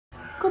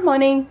Good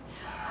morning.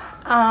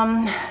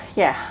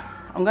 Yeah,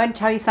 I'm going to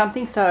tell you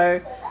something.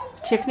 So,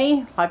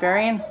 Tiffany,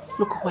 librarian,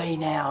 look away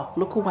now.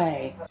 Look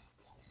away.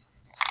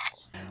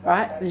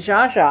 Right,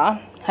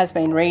 Jaja has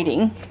been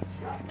reading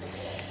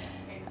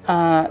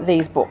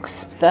these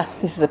books.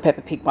 This is a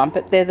Peppa Pig one,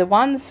 but they're the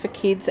ones for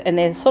kids, and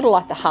they're sort of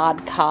like the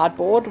hard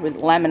cardboard with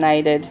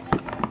laminated,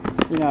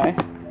 you know,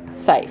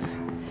 safe.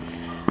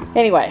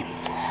 Anyway,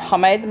 I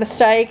made the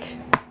mistake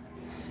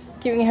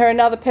giving her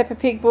another Peppa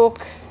Pig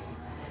book,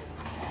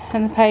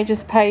 and the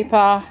pages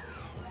paper.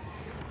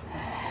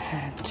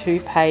 2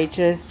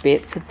 pages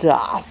bit the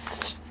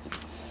dust.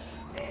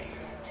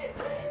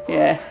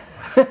 Yeah.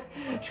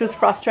 She was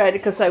frustrated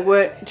because they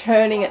weren't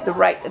turning at the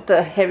rate that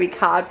the heavy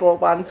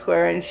cardboard ones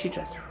were, and she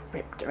just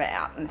ripped them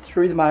out and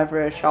threw them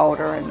over her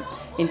shoulder and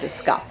in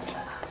disgust.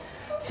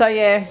 So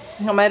yeah,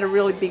 I made a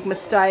really big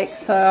mistake,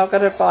 so I've got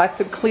to buy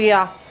some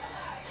clear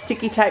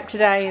sticky tape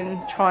today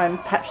and try and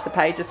patch the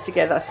pages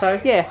together. So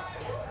yeah,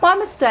 my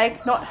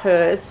mistake, not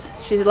hers.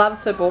 She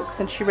loves her books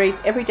and she reads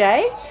every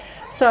day.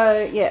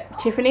 So yeah,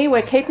 Tiffany,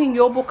 we're keeping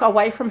your book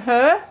away from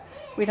her.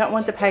 We don't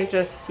want the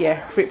pages,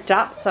 yeah, ripped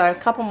up. So a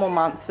couple more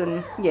months,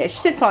 and yeah, she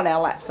sits on our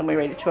laps and we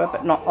read it to her,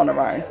 but not on her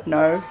own.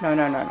 No, no,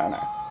 no, no, no,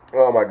 no.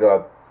 Oh my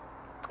god.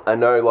 I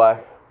know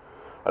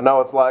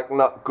it's like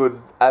not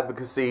good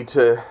advocacy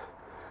to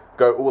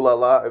go ooh la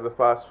la over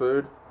fast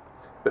food,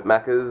 but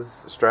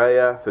McOz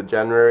Australia for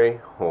January,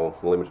 or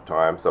limited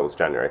time, so it's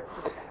January,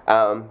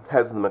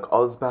 has the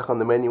McOz back on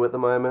the menu at the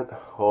moment.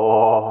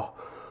 Oh,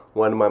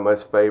 one of my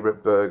most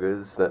favourite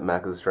burgers that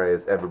McOz Australia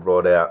has ever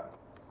brought out.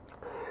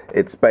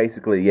 It's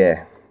basically,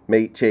 yeah,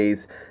 meat,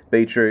 cheese,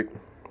 beetroot,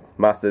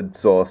 mustard,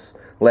 sauce,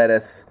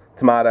 lettuce,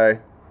 tomato,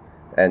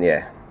 and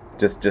yeah,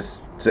 just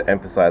to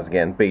emphasise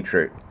again,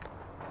 beetroot.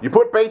 You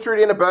put beetroot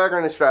in a burger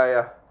in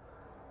Australia,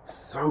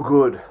 so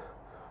good.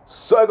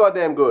 So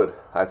goddamn good.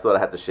 I thought I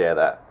had to share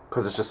that,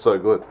 because it's just so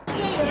good.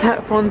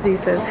 Pat Fonzie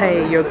says,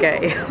 hey, you're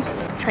gay.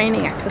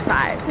 Training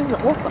exercise. This is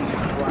awesome.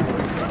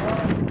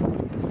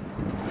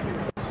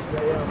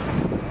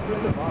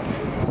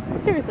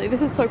 Seriously,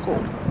 this is so cool.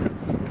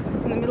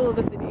 In the middle of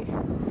the city.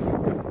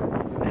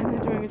 And they're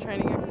doing a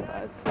training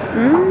exercise.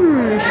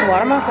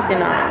 Shawarma for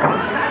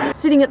dinner.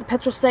 Sitting at the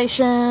petrol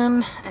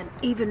station, and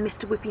even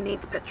Mr. Whippy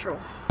needs petrol.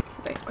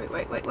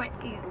 Wait.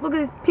 Look at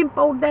this pimp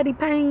old daddy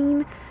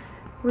Payne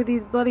with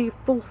his bloody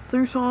full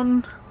suit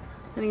on,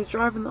 and he's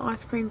driving the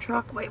ice cream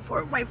truck. Wait for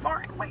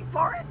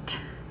it.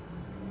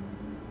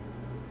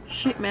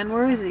 Shit, man,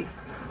 where is he?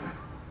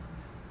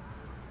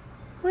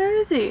 Where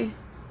is he?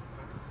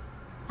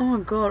 Oh my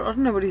god, I don't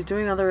know what he's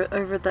doing over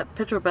at that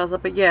petrol bowser,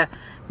 but yeah,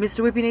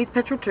 Mr. Whippy needs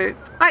petrol too.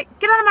 Hey,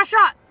 get out of my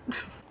shot!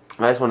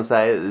 I just want to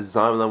say that this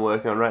assignment I'm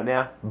working on right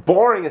now,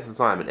 boringest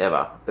assignment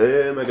ever.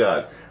 Oh my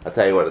god. I'll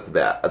tell you what it's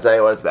about. Hold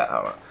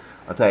on.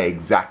 I'll tell you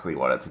exactly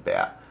what it's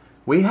about.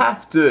 We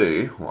have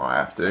to, well, I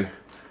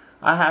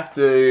have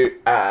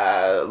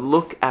to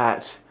look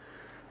at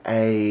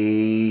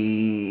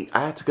I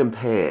have to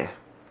compare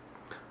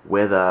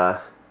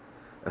whether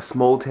a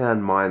small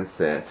town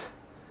mindset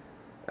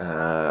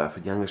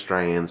for young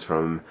Australians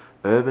from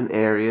urban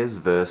areas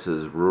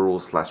versus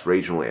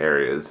rural/regional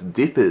areas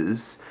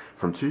differs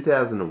from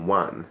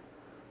 2001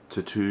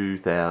 to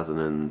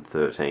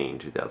 2013,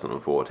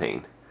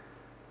 2014.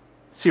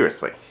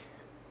 Seriously,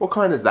 what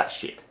kind is that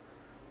shit?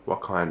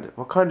 What kind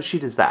of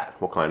shit is that?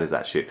 What kind is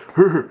that shit?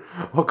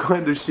 What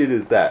kind of shit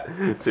is that?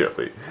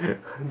 Seriously,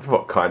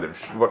 what kind of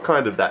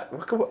that?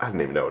 I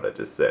don't even know what I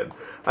just said.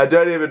 I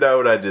don't even know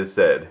what I just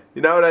said.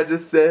 You know what I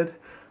just said?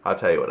 I'll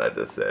tell you what I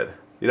just said.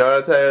 You know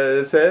what I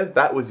just said?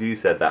 That was you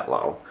said that,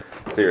 lol.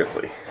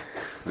 Seriously,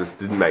 just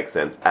didn't make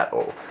sense at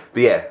all.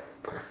 But yeah,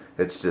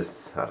 it's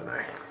just, I don't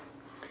know.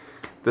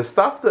 The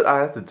stuff that I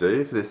have to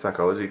do for this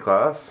psychology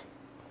class,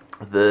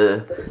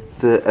 the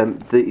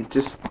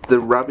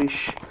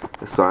rubbish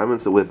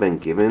assignments that we've been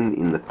given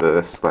in the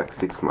first like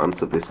 6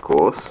 months of this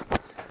course,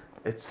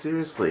 it's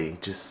seriously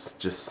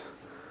just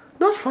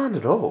not fun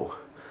at all.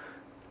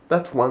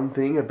 That's one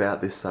thing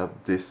about this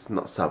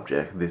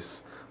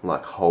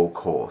like whole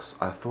course.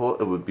 I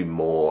thought it would be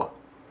more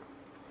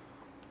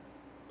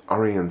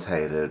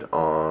orientated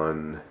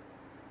on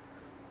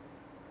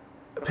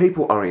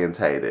people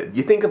orientated.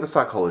 You think of a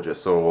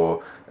psychologist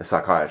or a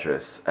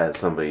psychiatrist as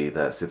somebody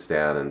that sits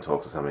down and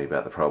talks to somebody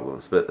about the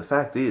problems, but the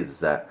fact is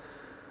that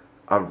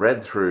I've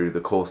read through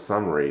the course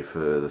summary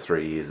for the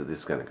 3 years that this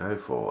is going to go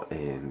for,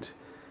 and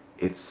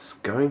it's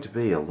going to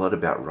be a lot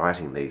about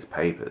writing these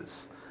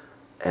papers,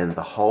 and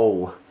the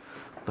whole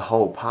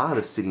part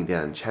of sitting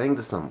down and chatting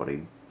to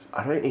somebody,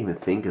 I don't even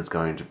think is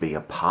going to be a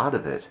part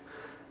of it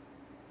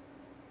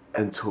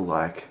until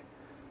like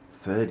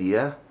 3rd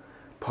year.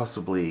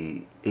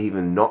 Possibly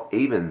even not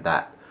even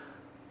that.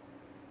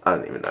 I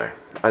don't even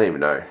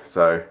know.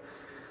 So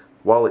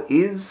while it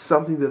is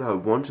something that I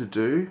want to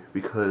do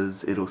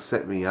because it'll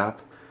set me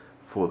up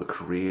for the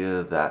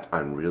career that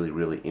I'm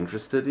really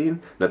interested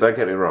in. Now don't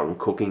get me wrong,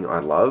 cooking I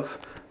love,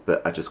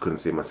 but I just couldn't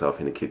see myself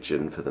in a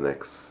kitchen for the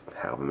next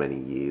however many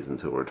years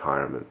until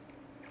retirement.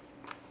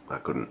 I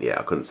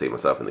couldn't see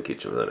myself in the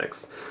kitchen for the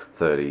next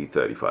 30,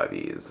 35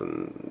 years,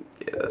 and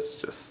yeah, that's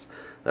just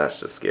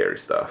scary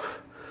stuff.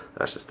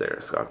 That's just scary.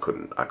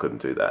 I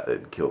couldn't do that.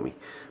 It'd kill me.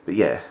 But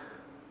yeah,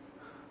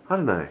 I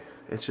don't know.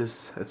 It's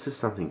just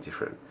something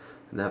different.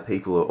 And now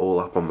people are all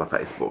up on my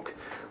Facebook.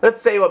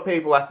 Let's see what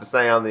people have to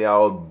say on the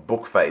old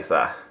book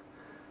facer.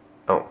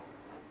 Oh,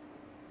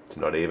 it's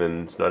not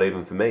even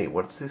for me.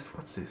 What's this?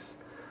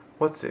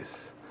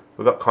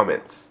 We've got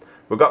comments.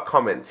 We've got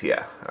comments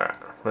here. All right.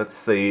 Let's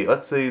see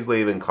who's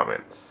leaving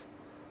comments.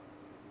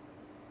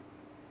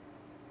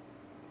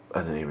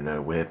 I don't even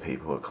know where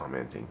people are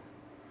commenting.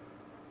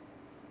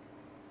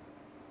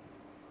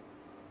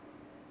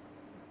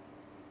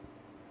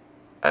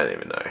 I don't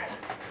even know.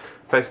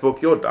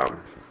 Facebook, you're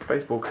dumb.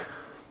 Facebook.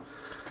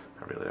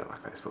 I really don't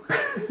like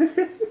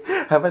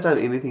Facebook. Have I done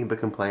anything but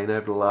complain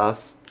over the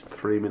last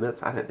 3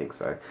 minutes? I don't think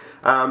so.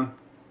 I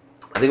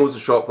think it was a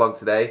short vlog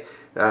today.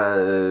 It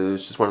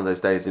was just one of those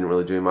days, didn't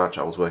really do much.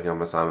 I was working on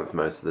my assignment for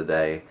most of the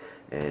day,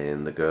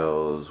 and the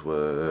girls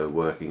were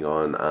working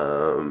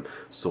on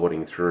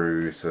sorting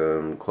through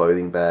some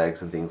clothing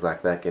bags and things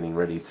like that, getting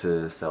ready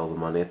to sell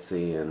them on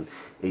Etsy and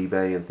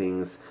eBay and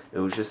things. It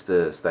was just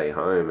to stay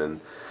home,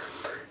 and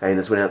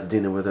Anus went out to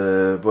dinner with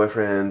her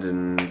boyfriend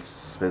and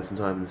spent some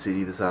time in the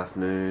city this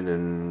afternoon,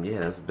 and yeah,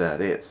 that's about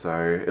it.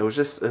 So it was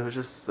just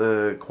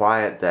a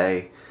quiet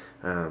day,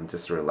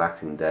 just a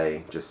relaxing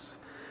day, just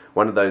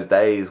one of those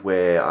days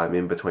where I'm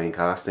in between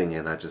casting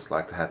and I just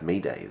like to have me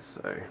days.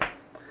 So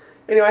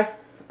anyway,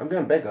 I'm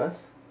going to bed, guys.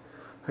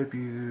 Hope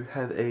you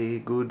have a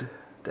good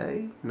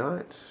day,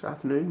 night,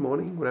 afternoon,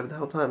 morning, whatever the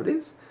hell time it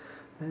is.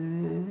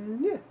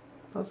 And yeah,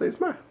 I'll see you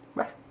tomorrow.